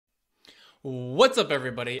What's up,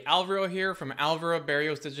 everybody? Alvaro here from Alvaro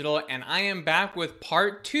Barrios Digital, and I am back with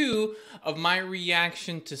part 2 of my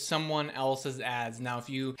reaction to someone else's ads. Now, if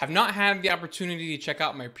you have not had the opportunity to check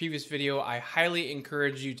out my previous video, I highly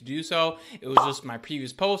encourage you to do so. It was just my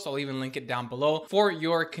previous post. I'll even link it down below for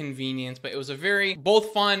your convenience, but it was a very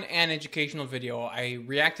both fun and educational video. I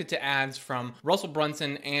reacted to ads from Russell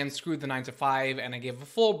Brunson and Screw the 9 to 5, and I gave a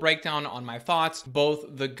full breakdown on my thoughts,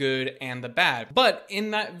 both the good and the bad. But in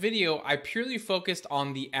that video, I purely focused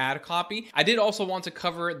on the ad copy. I did also want to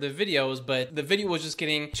cover the videos, but the video was just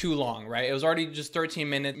getting too long, right? It was already just 13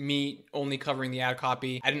 minutes, me only covering the ad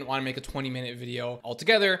copy. I didn't want to make a 20-minute video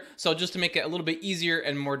altogether. So just to make it a little bit easier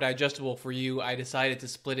and more digestible for you, I decided to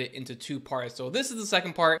split it into 2 parts. So this is the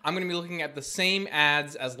second part. I'm going to be looking at the same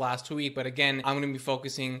ads as last week, but again, I'm going to be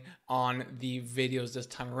focusing on the videos this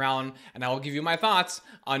time around, and I will give you my thoughts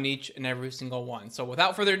on each and every single one. So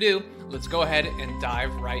without further ado, let's go ahead and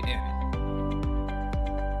dive right in.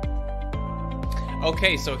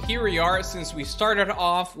 Okay, so here we are. Since we started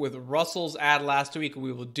off with Russell's ad last week,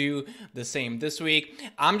 we will do the same this week.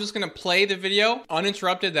 I'm just gonna play the video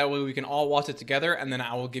uninterrupted, that way we can all watch it together, and then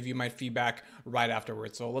I will give you my feedback right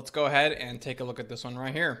afterwards. So let's go ahead and take a look at this one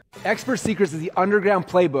right here. Expert Secrets is the underground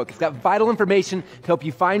playbook. It's got vital information to help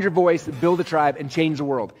you find your voice, build a tribe, and change the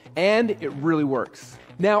world. And it really works.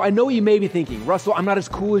 Now, I know you may be thinking, Russell, I'm not as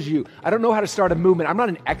cool as you. I don't know how to start a movement. I'm not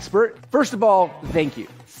an expert. First of all, thank you.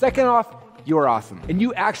 Second off, you're awesome. And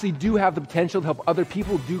you actually do have the potential to help other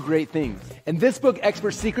people do great things. And this book,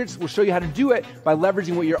 Expert Secrets, will show you how to do it by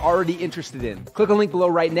leveraging what you're already interested in. Click on the link below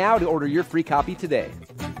right now to order your free copy today.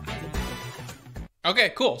 Okay,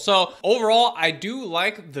 cool. So overall, I do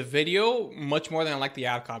like the video much more than I like the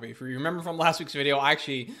ad copy. If you remember from last week's video, I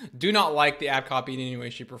actually do not like the ad copy in any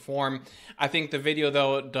way, shape, or form. I think the video,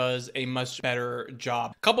 though, does a much better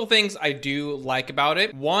job. Couple things I do like about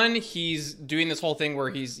it. One, he's doing this whole thing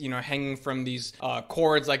where he's, hanging from these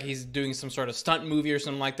cords like he's doing some sort of stunt movie or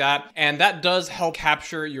something like that. And that does help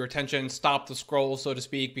capture your attention, stop the scroll, so to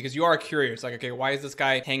speak, because you are curious. Like, okay, why is this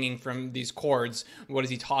guy hanging from these cords? What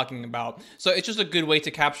is he talking about? So it's just a good way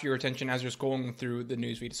to capture your attention as you're scrolling through the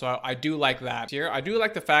newsfeed. So I do like that. Here, I do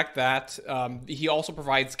like the fact that he also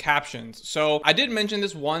provides captions. So I did mention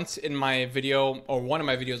this once in my video, or one of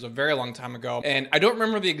my videos a very long time ago, and I don't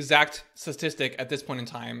remember the exact statistic at this point in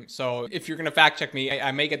time. So if you're gonna fact check me,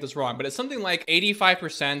 I may get this wrong, but it's something like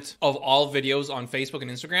 85% of all videos on Facebook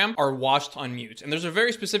and Instagram are watched on mute. And there's a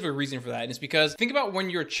very specific reason for that. And it's because think about when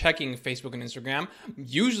you're checking Facebook and Instagram,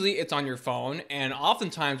 usually it's on your phone, and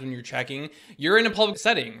oftentimes when you're checking, you're in a public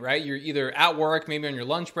setting, right? You're either at work, maybe on your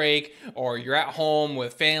lunch break, or you're at home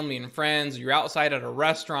with family and friends, you're outside at a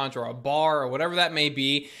restaurant or a bar or whatever that may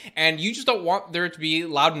be, and you just don't want there to be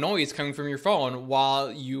loud noise coming from your phone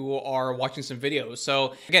while you are watching some videos.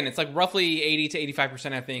 So again, it's like roughly 80 to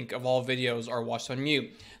 85%, I think, of all videos are watched on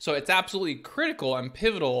mute. So it's absolutely critical and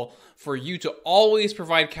pivotal for you to always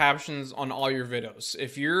provide captions on all your videos.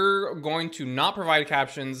 If you're going to not provide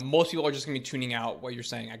captions, most people are just gonna be tuning out what you're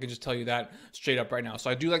saying. I can just tell you that straight up right now. So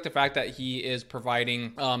I do like the fact that he is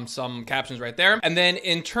providing some captions right there. And then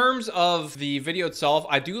in terms of the video itself,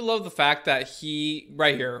 I do love the fact that he,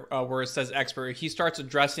 right here, where it says expert, he starts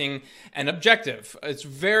addressing an objective. It's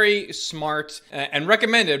very smart and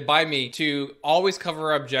recommended by me to always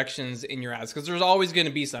cover objections in your ads, because there's always gonna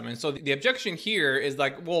be some. And so the objection here is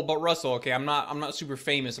like, well, but Russell, okay, I'm not super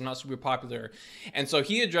famous, I'm not super popular. And so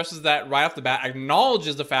he addresses that right off the bat,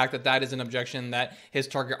 acknowledges the fact that that is an objection that his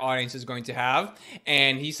target audience is going to have.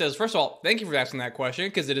 And he says, first of all, thank you for asking that question,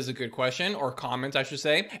 because it is a good question, or comment, I should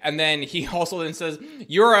say. And then he also then says,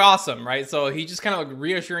 you're awesome, right? So he just kind of like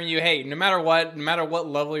reassuring you, hey, no matter what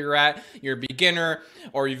level you're at, you're a beginner,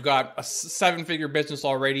 or you've got a 7-figure business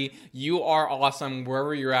already, you are awesome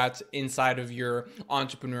wherever you're at inside of your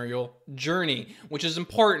entrepreneurial journey, which is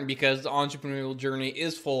important because the entrepreneurial journey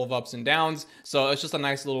is full of ups and downs. So it's just a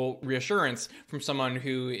nice little reassurance from someone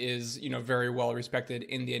who is, very well respected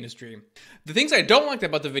in the industry. The things I don't like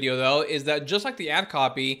about the video, though, is that just like the ad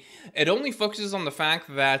copy, it only focuses on the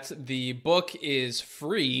fact that the book is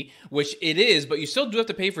free, which it is, but you still do have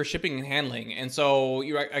to pay for shipping and handling. And so,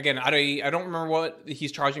 again, I don't remember what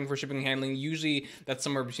he's charging for shipping and handling. Usually that's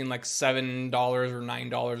somewhere between like $7 or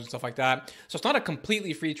 $9 and stuff like that. So it's not a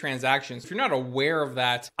completely free transaction. If you're not aware of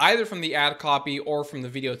that, either from the ad copy or from the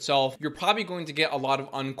video itself, you're probably going to get a lot of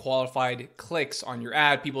unqualified clicks on your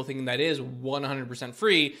ad, people thinking that is 100%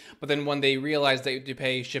 free, but then when they realize that you have to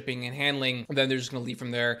pay shipping and handling, then they're just going to leave from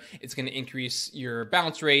there. It's going to increase your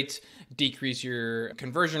bounce rate, decrease your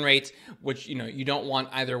conversion rate, which, you don't want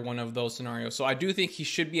either one of those scenarios. So I do think he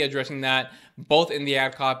should be addressing that, both in the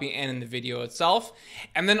ad copy and in the video itself.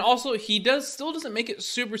 And then also he still doesn't make it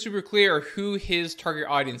super clear who his target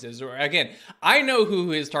audience is. Or again, I know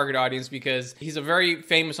who his target audience because he's a very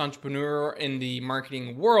famous entrepreneur in the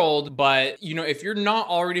marketing world. But you know, if you're not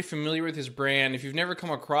already familiar with his brand, if you've never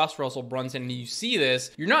come across Russell Brunson and you see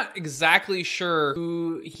this, you're not exactly sure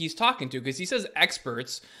who he's talking to, because he says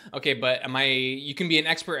experts. Okay, but you can be an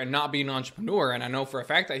expert and not be an entrepreneur. And I know for a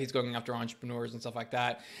fact that he's going after entrepreneurs and stuff like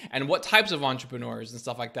that. And what types of entrepreneurs and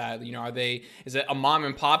stuff like that? You know, is it a mom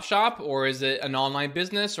and pop shop, or is it an online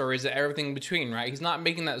business, or is it everything in between, right? He's not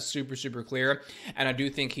making that super clear. And I do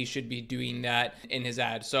think he should be doing that in his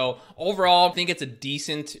ad. So overall, I think it's a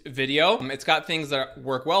decent video. It's got things that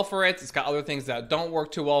work well for it. It's got other things that don't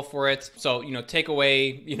work too well for it. So, you know, take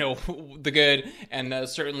away, you know, the good and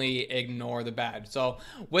certainly ignore the bad. So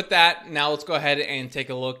with that, now let's go ahead and take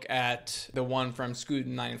a look at the one from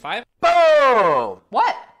Scoot95. Boom!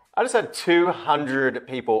 What? I just had 200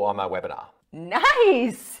 people on my webinar.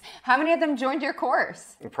 Nice! How many of them joined your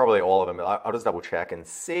course? Probably all of them, but I'll just double check and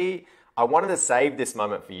see. I wanted to save this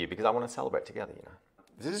moment for you because I want to celebrate together, you know.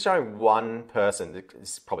 This is showing one person.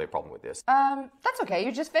 There's probably a problem with this. That's okay.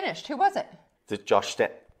 You just finished. Who was it? Josh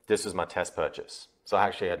Stepp. This was my test purchase. So I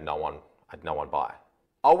actually had no one buy.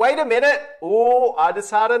 Oh, wait a minute. Oh, I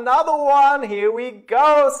just had another one. Here we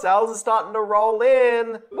go. Sales are starting to roll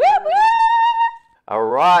in. Woo woo! All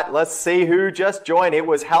right, let's see who just joined. It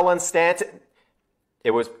was Helen Stanton.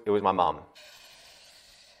 It was my mum.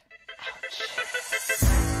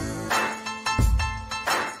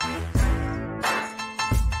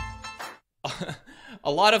 A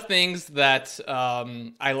lot of things that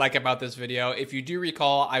I like about this video. If you do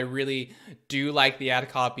recall, I really do like the ad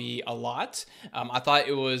copy a lot. I thought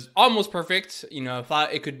it was almost perfect. You know, I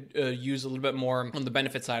thought it could use a little bit more on the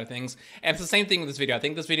benefit side of things. And it's the same thing with this video. I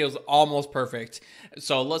think this video is almost perfect.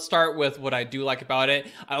 So let's start with what I do like about it.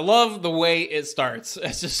 I love the way it starts.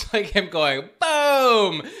 It's just like him going,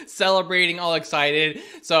 boom, celebrating, all excited.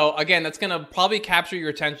 So again, that's gonna probably capture your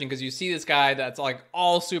attention because you see this guy that's like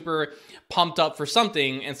all super pumped up for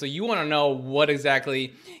something, and so you want to know what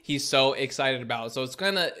exactly he's so excited about. So it's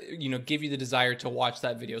gonna, you know, give you the desire to watch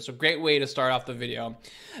that video. So great way to start off the video.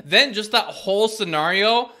 Then just that whole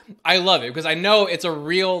scenario, I love it because I know it's a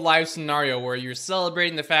real life scenario where you're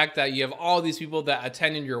celebrating the fact that you have all these people that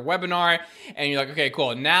attended your webinar, and you're like, okay,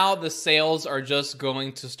 cool. Now the sales are just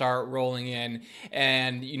going to start rolling in,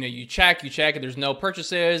 and you know, you check, and there's no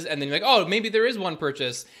purchases, and then you're like, oh, maybe there is one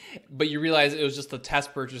purchase, but you realize it was just the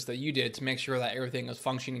test purchase that you did to make sure that everything is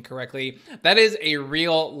functioning correctly. That is a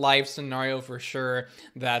real life scenario for sure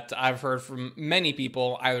that I've heard from many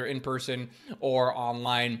people, either in person or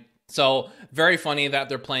online. So very funny that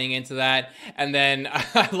they're playing into that. And then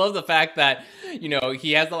I love the fact that, you know,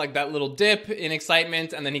 he has that little dip in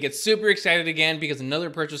excitement, and then he gets super excited again because another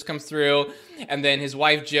purchase comes through. And then his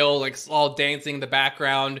wife Jill, like, all dancing in the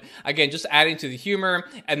background, again, just adding to the humor.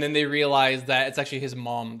 And then they realize that it's actually his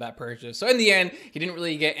mom that purchased. So in the end, he didn't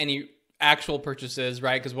really get any actual purchases,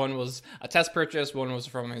 right? Because one was a test purchase, one was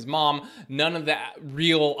from his mom. None of the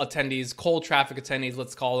real attendees, cold traffic attendees,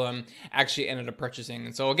 let's call them, actually ended up purchasing.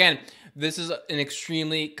 And so again, this is an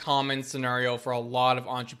extremely common scenario for a lot of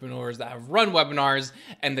entrepreneurs that have run webinars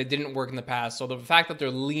and they didn't work in the past. So the fact that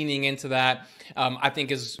they're leaning into that, I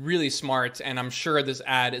think is really smart. And I'm sure this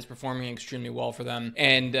ad is performing extremely well for them,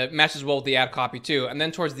 and matches well with the ad copy too. And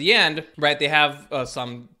then towards the end, right, they have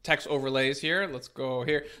some text overlays here. Let's go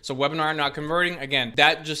here. So webinar not converting. Again,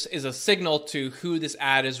 that just is a signal to who this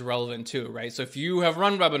ad is relevant to, right? So if you have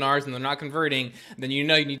run webinars and they're not converting, then you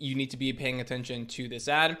know you need to be paying attention to this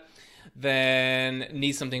ad. Then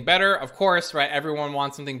need something better. Of course, right? Everyone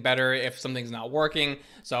wants something better if something's not working.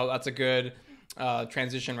 So that's a good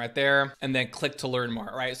transition right there. And then click to learn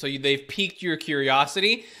more, right? So they've piqued your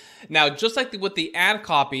curiosity. Now, just like with the ad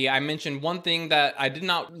copy, I mentioned one thing that I did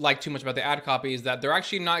not like too much about the ad copy is that they're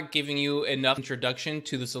actually not giving you enough introduction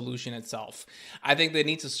to the solution itself. I think they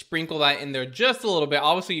need to sprinkle that in there just a little bit.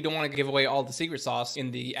 Obviously, you don't want to give away all the secret sauce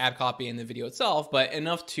in the ad copy and the video itself, but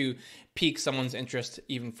enough to pique someone's interest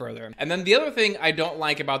even further. And then the other thing I don't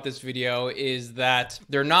like about this video is that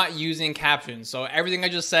they're not using captions. So everything I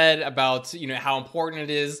just said about, you know, how important it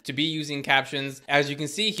is to be using captions, as you can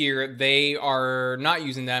see here, they are not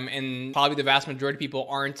using them, and probably the vast majority of people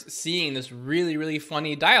aren't seeing this really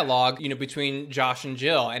funny dialogue, you know, between Josh and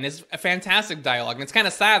Jill. And it's a fantastic dialogue. And it's kind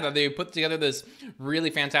of sad that they put together this really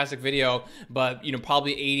fantastic video, but, you know,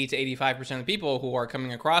 probably 80 to 85% of the people who are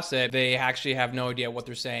coming across it, they actually have no idea what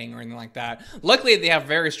they're saying or anything like that. Luckily, they have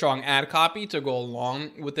very strong ad copy to go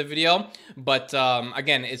along with the video, but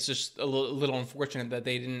again, it's just a little unfortunate that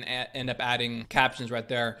they didn't end up adding captions right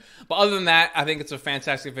there. But other than that, I think it's a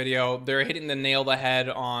fantastic video. They're hitting the nail on the head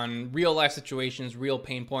on real life situations, real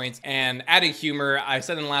pain points, and adding humor. I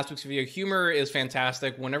said in last week's video, humor is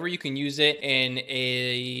fantastic whenever you can use it in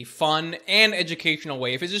a fun and educational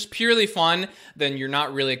way. If it's just purely fun, then you're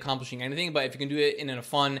not really accomplishing anything. But if you can do it in a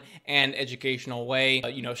fun and educational way,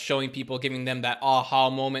 you know, showing people, giving them that aha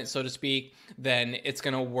moment, so to speak, then it's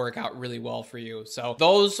going to work out really well for you. So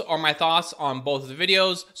those are my thoughts on both of the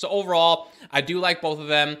videos. So overall, I do like both of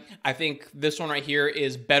them. I think this one right here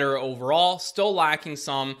is better overall, still lacking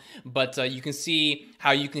some, but you can see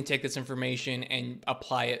how you can take this information and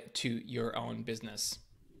apply it to your own business.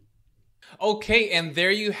 Okay, and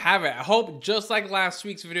there you have it. I hope, just like last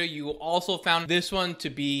week's video, you also found this one to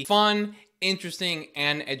be fun, interesting,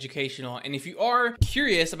 and educational. And if you are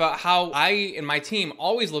curious about how I and my team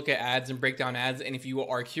always look at ads and break down ads, and if you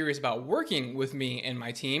are curious about working with me and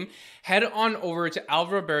my team, head on over to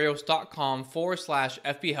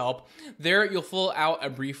alvarobarrios.com/FBhelp. There you'll fill out a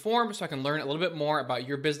brief form so I can learn a little bit more about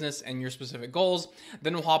your business and your specific goals.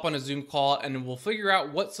 Then we'll hop on a Zoom call and we'll figure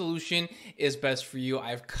out what solution is best for you. I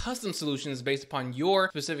have custom solutions based upon your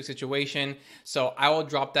specific situation, so I will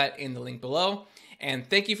drop that in the link below. And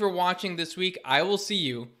thank you for watching this week. I will see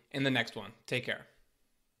you in the next one. Take care.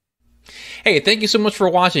 Hey, thank you so much for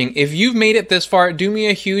watching. If you've made it this far, do me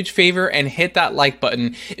a huge favor and hit that like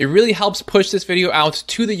button. It really helps push this video out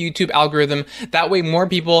to the YouTube algorithm. That way more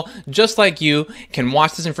people just like you can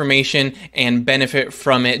watch this information and benefit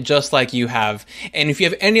from it just like you have. And if you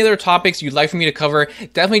have any other topics you'd like for me to cover,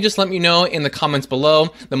 definitely just let me know in the comments below.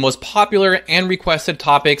 The most popular and requested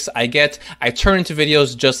topics I get, I turn into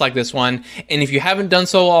videos just like this one. And if you haven't done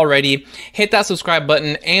so already, hit that subscribe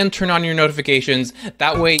button and turn on your notifications.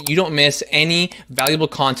 That way you don't miss any valuable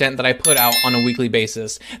content that I put out on a weekly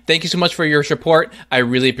basis. Thank you so much for your support. I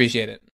really appreciate it.